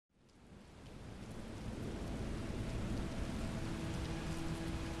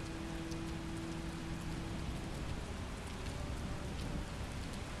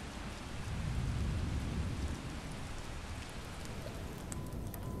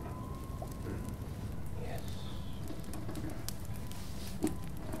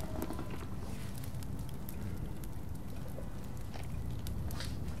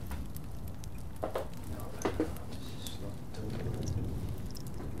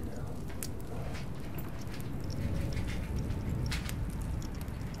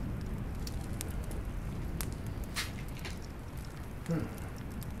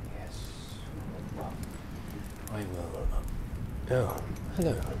Oh,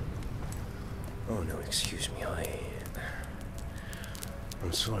 hello. Oh no, excuse me,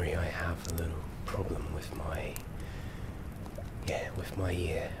 I'm sorry, I have a little problem with my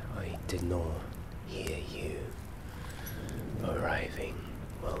ear. I did not hear you arriving.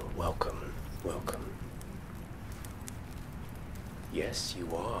 Well, welcome. Yes,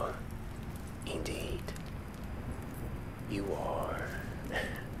 you are. Indeed. You are.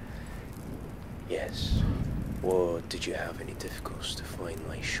 Yes. Well, did you have any difficulties to find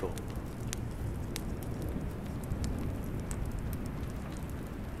my shop?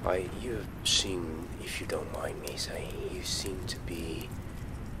 You seem, if you don't mind me saying, you seem to be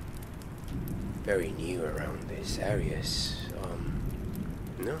very new around these areas.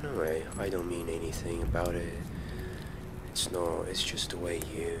 No, I don't mean anything about it. It's just the way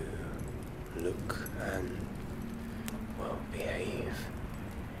you look and, well, behave.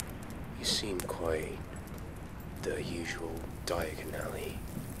 You seem quite the usual diagonally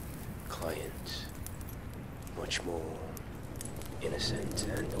client, much more innocent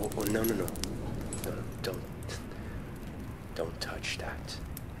and no, don't touch that.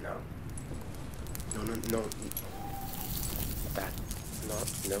 No, that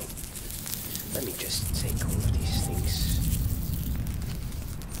no. Let me just take all of these things.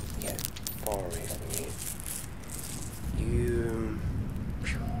 Yeah, far away from you. You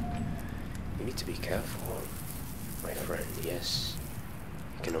need to be careful, my friend. Yes,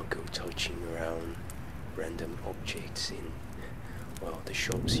 you cannot go touching around random objects in, well, the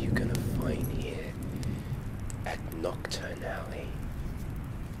shops you're gonna find here at Nocturne Alley.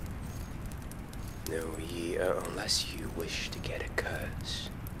 No, unless you wish to get a curse.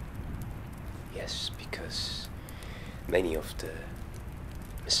 Yes, because many of the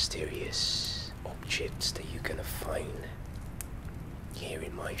mysterious objects that you're gonna find here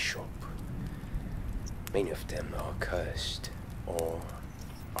in my shop, many of them are cursed or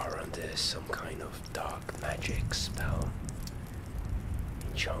are under some kind of dark magic spell,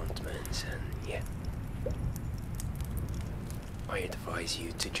 enchantments, and yeah. I advise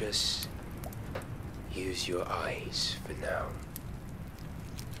you to just use your eyes for now.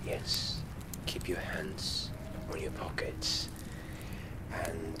 Yes, keep your hands on your pockets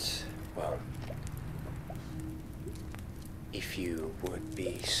and, well, if you would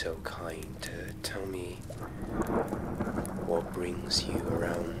be so kind to tell me what brings you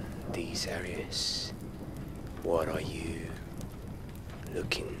around these areas. What are you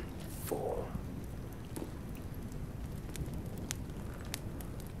looking for?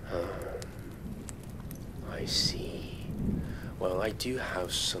 I see. Well, I do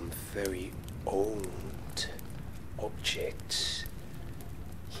have some very old objects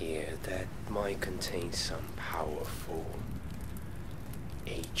here that might contain some powerful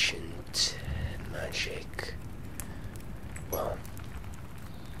ancient magic. Well,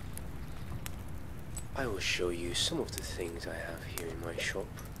 I will show you some of the things I have here in my shop,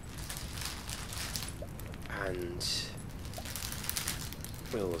 and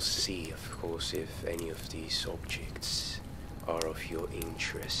we'll see, of course, if any of these objects are of your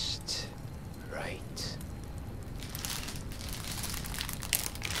interest, right?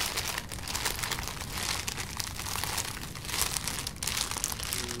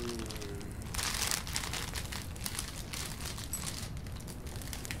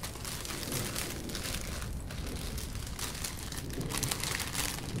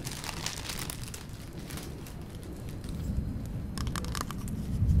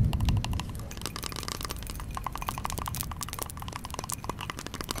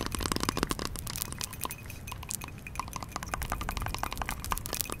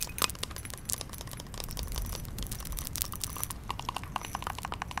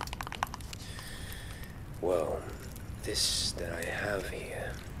 Well, this that I have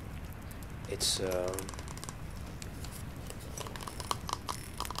here, it's a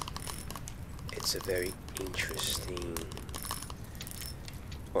very interesting,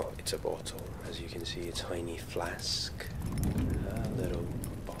 well, it's a bottle, as you can see, a tiny flask, a little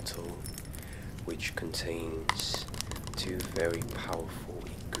bottle, which contains two very powerful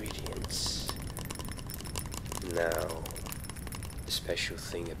ingredients. Now, the special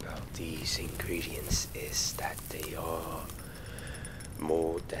thing about these ingredients is that they are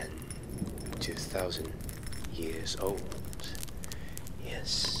more than 2,000 years old.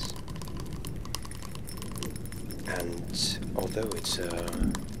 Yes. And although it's a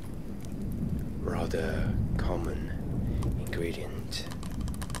rather common ingredient,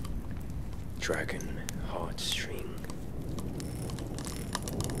 dragon heartstring,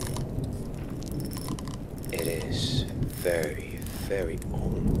 it is very, very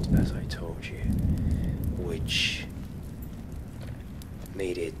old, as I told you, which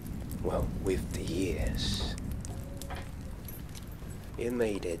made it, well, with the years, it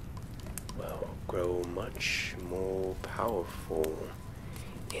made it, well, grow much more powerful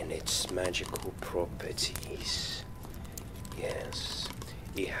in its magical properties. Yes,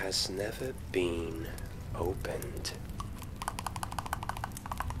 it has never been opened.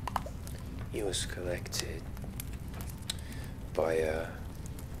 It was collected by a,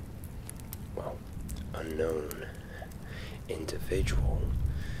 well, unknown individual,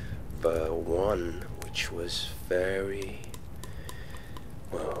 but one which was very,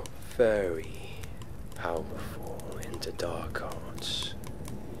 well, very powerful in the dark arts.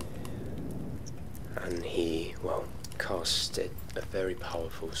 And he, well, casted a very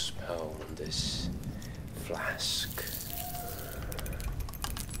powerful spell on this flask.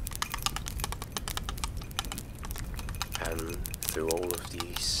 And through all of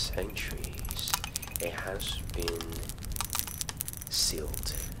these centuries, it has been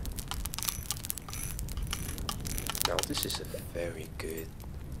sealed. Now this is a very good,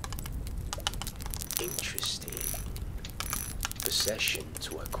 interesting possession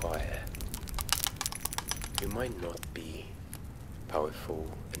to acquire. You might not be powerful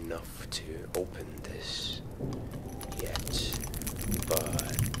enough to open this yet,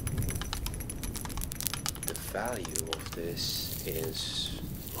 but the value of this is,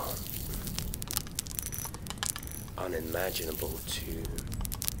 well, unimaginable to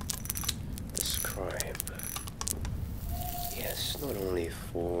describe. Yes, not only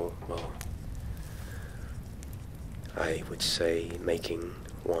for, well, I would say making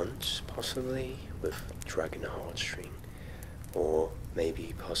wands, possibly, with dragon heartstring, or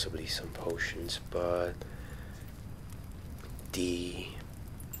maybe possibly some potions, but the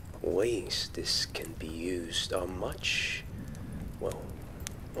ways this can be used are much, well,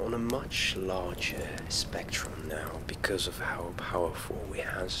 on a much larger spectrum now because of how powerful it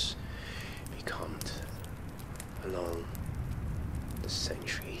has become along the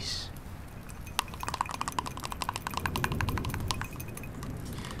centuries.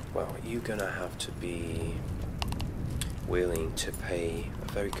 Well, you're gonna have to be willing to pay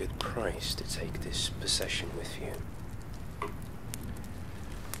a very good price to take this possession with you.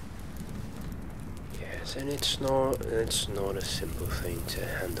 Yes, and it's not a simple thing to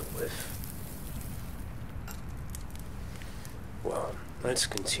handle with. Well, let's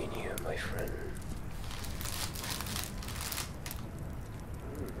continue, my friend.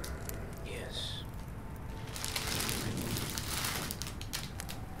 Yes.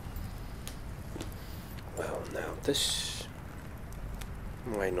 Well, now this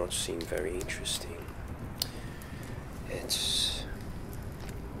might not seem very interesting. It's,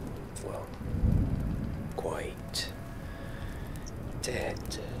 well, quite dead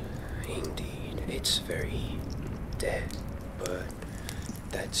indeed. It's very dead, but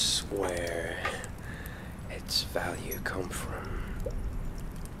that's where its value comes from.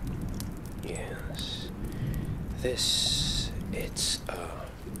 Yes, this, it's a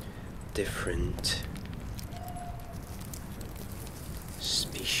different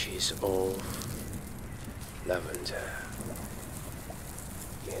species of lavender.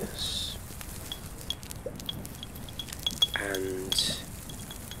 Yes. And,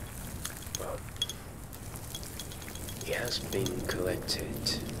 well, it has been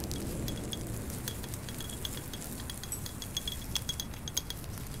collected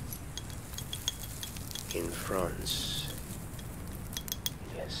in France.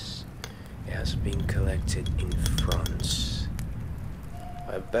 Yes, it has been collected in France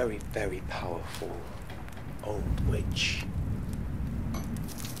by a very, very powerful old witch.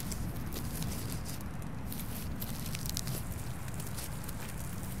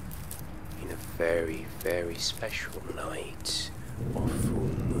 In a very, very special night of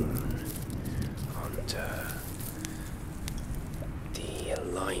full moon under the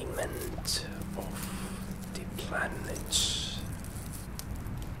alignment of the planets.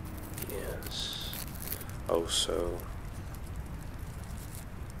 Yes. Also,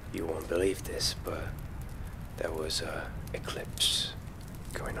 you won't believe this, but there was a eclipse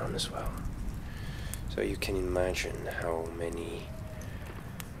going on as well. So you can imagine how many,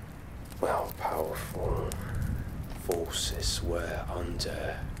 well, powerful forces were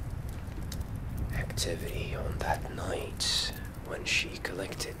under activity on that night when she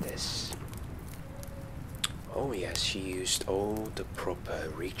collected this. Oh yes, she used all the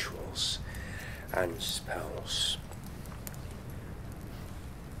proper rituals and spells.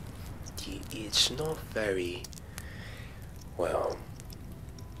 It's not very, well,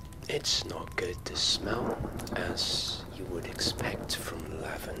 it's not good to smell as you would expect from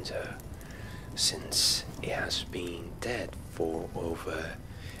lavender, since it has been dead for over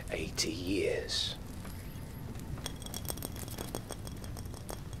 80 years.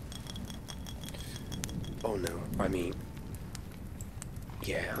 Oh no, I mean,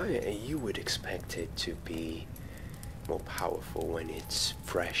 yeah, you would expect it to be more powerful when it's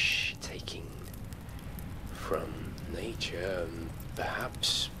fresh, taking from nature,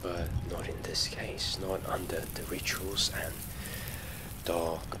 perhaps, but not in this case, not under the rituals and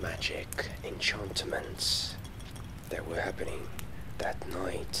dark magic enchantments that were happening that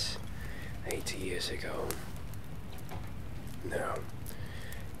night 80 years ago. No,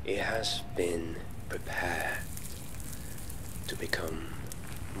 it has been prepared to become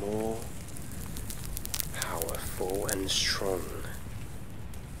more powerful and strong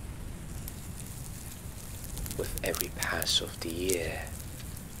with every pass of the year,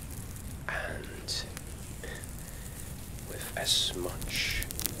 and with as much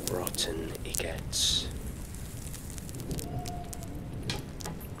rotten it gets.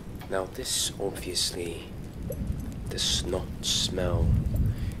 Now this obviously does not smell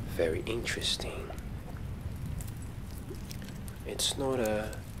very interesting. It's not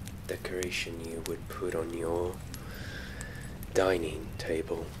a decoration you would put on your dining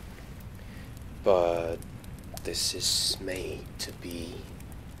table, but this is made to be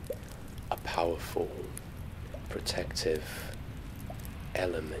a powerful protective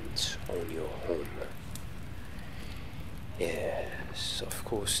element on your home. Yes, of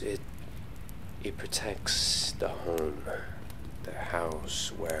course it protects the home, the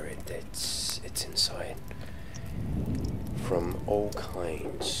house where it's inside, from all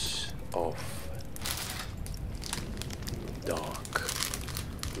kinds of dark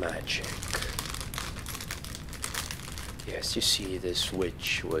magic. Yes, you see, this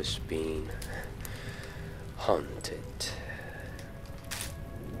witch was being haunted.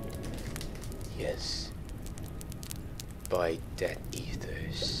 Yes, by Death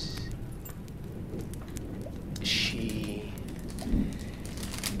Eaters. She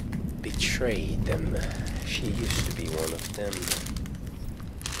betrayed them. She used to be one of them,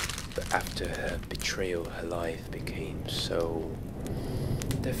 but after her betrayal, her life became so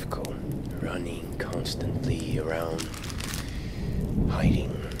difficult, running constantly around,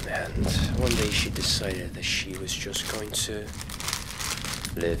 hiding, and one day she decided that she was just going to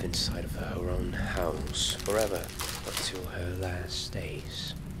live inside of her own house forever until her last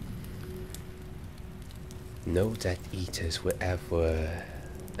days. No Death Eaters were ever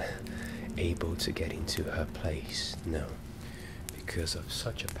able to get into her place, no, because of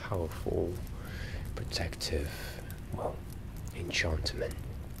such a powerful protective, well, enchantment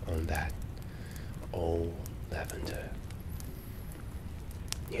on that old lavender.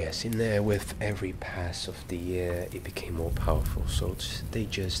 Yes, in there, with every pass of the year it became more powerful, so they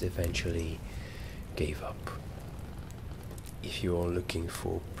just eventually gave up. If you are looking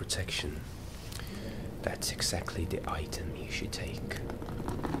for protection, that's exactly the item you should take.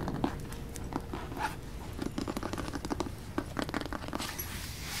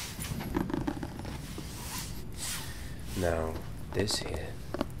 Now, this here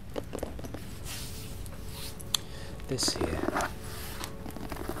is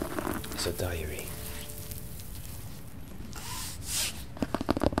a diary.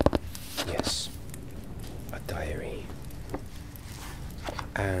 Yes, a diary.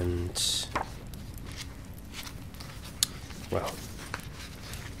 And, well,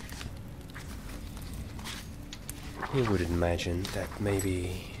 you would imagine that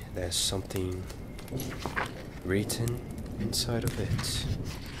maybe there's something written inside of it.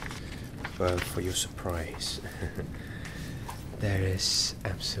 Well, for your surprise, there is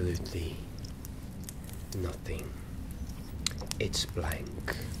absolutely nothing. It's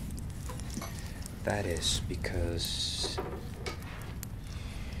blank. That is because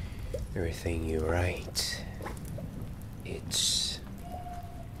everything you write, it's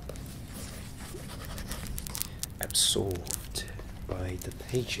absorbed by the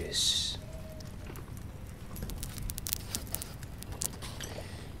pages.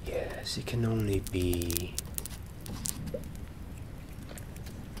 Yes, it can only be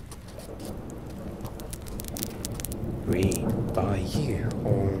read by you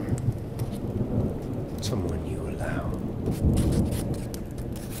or someone you allow.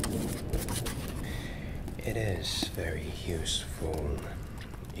 It is very useful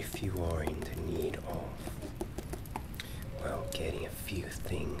if you are in the need of, well, getting a few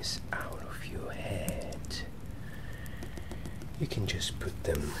things out of your head. You can just put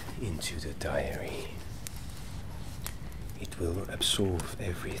them into the diary. It will absorb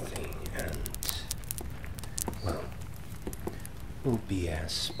everything and, well, will be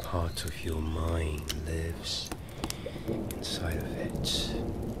as part of your mind lives inside of it.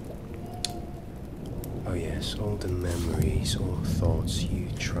 Oh yes, all the memories or thoughts you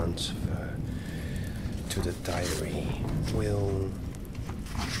transfer to the diary will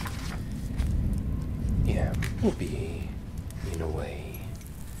be, in a way,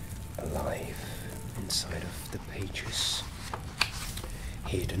 alive inside of the pages.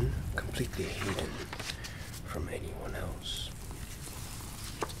 Hidden, completely hidden from anyone else.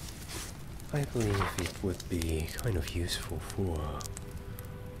 I believe it would be kind of useful for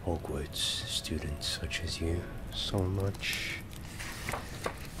Hogwarts students such as you, so much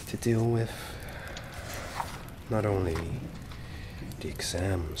to deal with. Not only the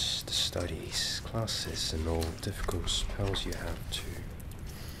exams, the studies, classes, and all difficult spells you have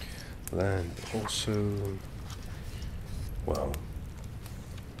to learn, but also, well,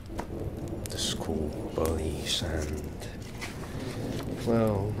 the school bullies and,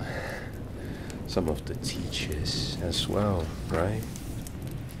 well, some of the teachers as well, right?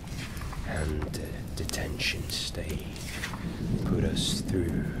 And the detentions they put us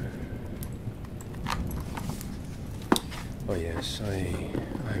through. Oh yes,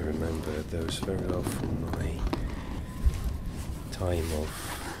 I remember those very well from my time of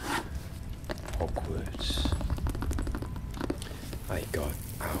Hogwarts. I got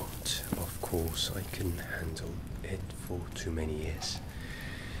out, of course. I couldn't handle it for too many years.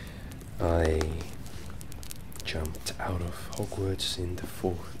 I jumped out of Hogwarts in the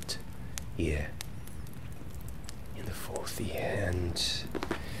fourth year. And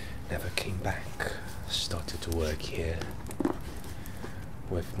never came back. Started to work here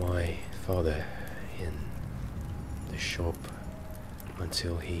with my father in the shop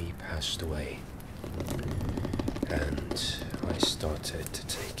until he passed away. And I started to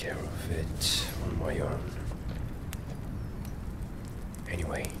take care of it on my own.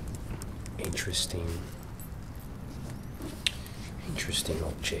 Anyway, interesting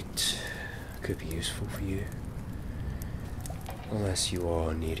object. Could be useful for you. Unless you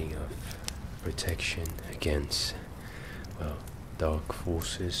are needing of protection against, well, dark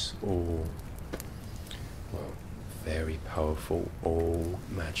forces or, well, very powerful or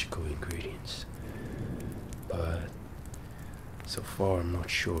magical ingredients. But so far I'm not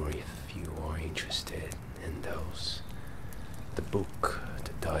sure if you are interested in those. The book,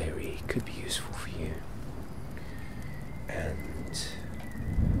 the diary, could be useful for you. And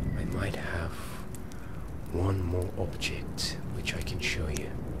I might have one more object which I can show you.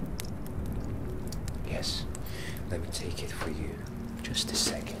 Yes, let me take it for you. Just a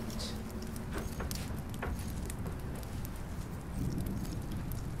second.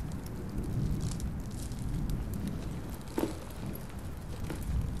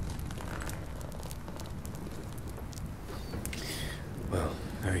 Well,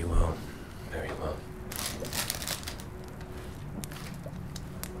 very well, very well.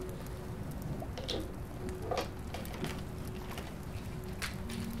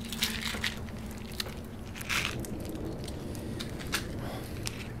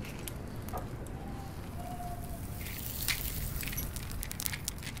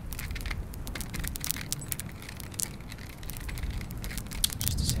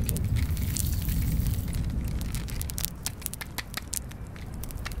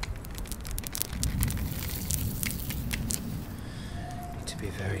 Be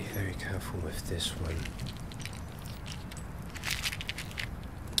very, very careful with this one.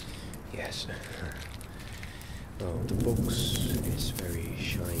 Yes. Well, the box is very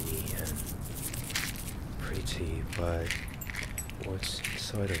shiny and pretty, but what's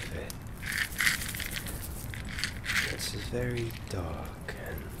inside of it? It's very dark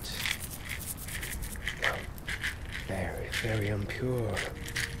and, well, very, very impure.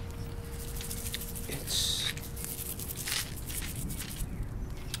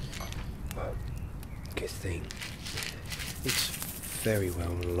 Good thing. It's very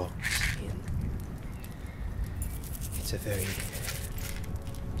well locked in. It's a very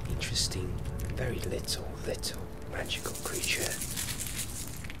interesting, very little magical creature.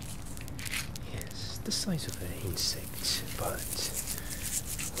 Yes, the size of an insect, but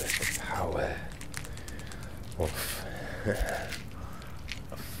with the power of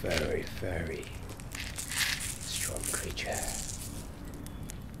a very, very strong creature.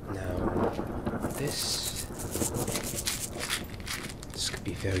 Now, this could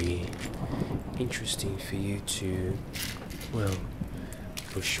be very interesting for you to, well,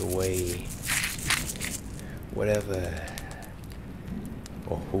 push away whatever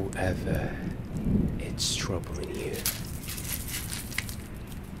or whoever it's troubling you.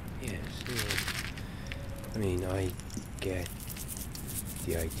 Yes, I mean, I get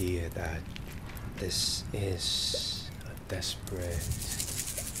the idea that this is a desperate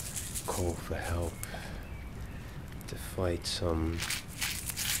call for help to fight some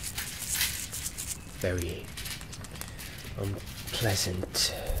very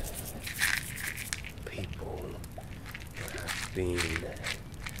unpleasant people who have been,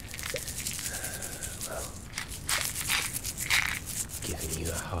 well, giving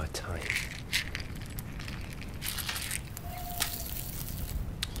you a hard time.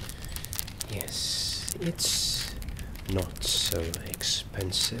 Yes, it's not so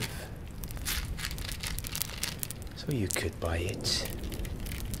expensive, so you could buy it,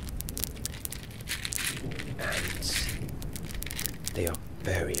 and they are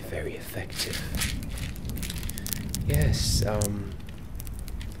very, very effective. Yes,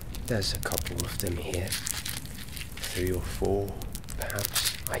 there's a couple of them here, 3 or 4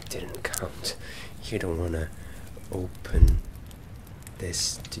 perhaps, I didn't count. You don't want to open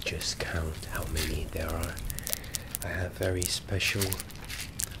this to just count how many there are. I have very special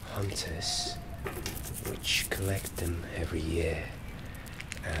hunters which collect them every year,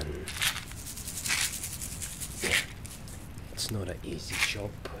 and yeah, it's not an easy job,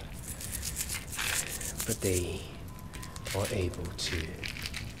 but they are able to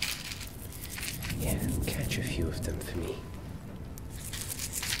catch a few of them for me.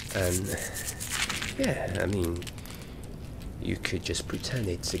 And yeah, I mean, you could just pretend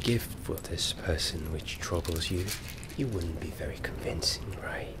it's a gift for this person which troubles you. You wouldn't be very convincing,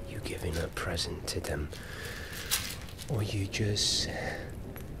 right? You giving a present to them. Or you just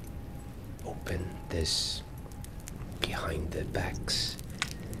open this behind their backs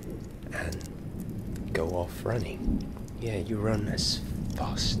and go off running. Yeah, you run as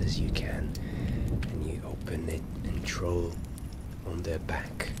fast as you can and you open it and troll on their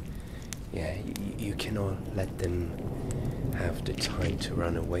back. Yeah, you cannot let them have the time to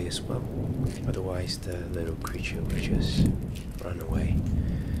run away as well. Otherwise the little creature will just run away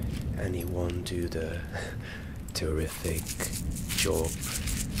and it won't do the terrific job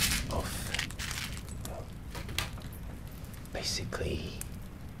of basically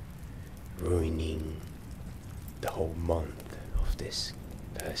ruining the whole month of this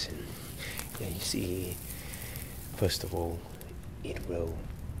person. Yeah, you see, first of all, it will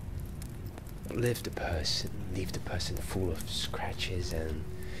leave the person full of scratches, and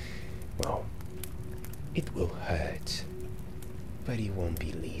well, it will hurt, but it won't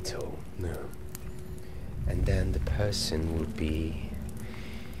be lethal, no. And then the person will be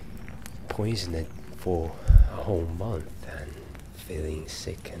poisoned for a whole month and feeling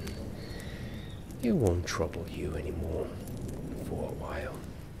sick, and it won't trouble you anymore for a while,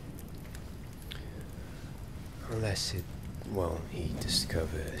 unless he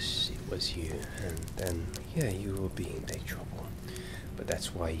discovers it was you, and then yeah, you will be in big trouble. But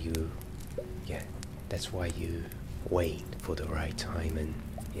that's why you wait for the right time and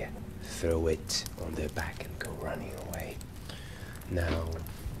throw it on their back and go running away. Now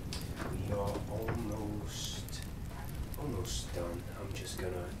we are almost done. I'm just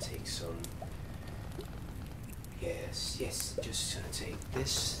gonna take some. Yes, just gonna take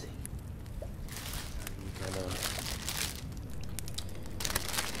this. I'm gonna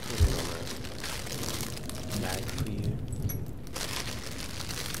put it on a bag for you.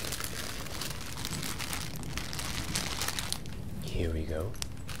 Here we go.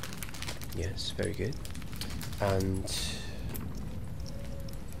 Yes, very good. And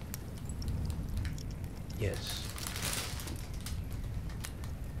yes,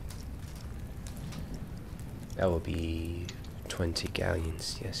 that will be 20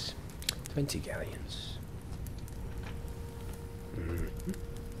 galleons. Yes, 20 galleons.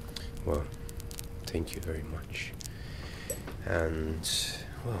 Well, thank you very much, and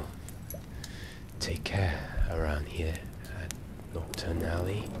well, take care around here at Nocturne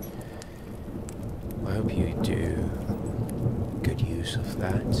Alley. I hope you do good use of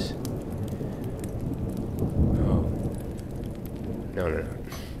that. Oh, no.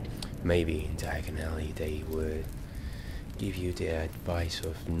 Maybe in Diagon Alley they would give you the advice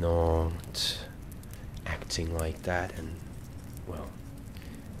of not acting like that and, well,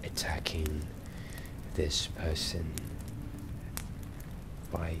 attacking this person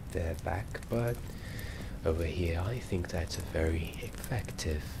by their back, but over here I think that's a very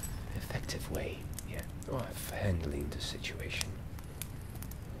effective way, of handling the situation.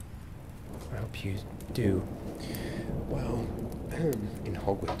 I hope you do well in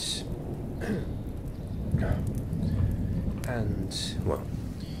Hogwarts. And, well,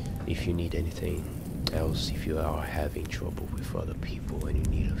 if you need anything else, if you are having trouble with other people and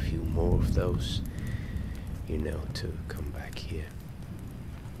you need a few more of those, you know to come back here.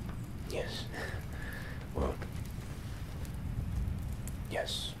 Yes.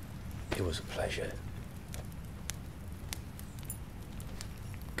 Yes, it was a pleasure.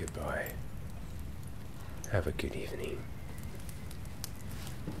 Goodbye. Have a good evening.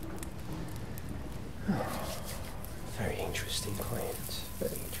 Very interesting client.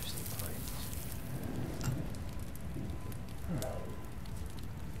 Very interesting client.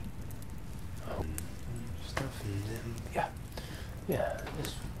 Stuff and then yeah,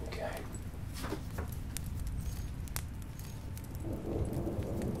 this okay.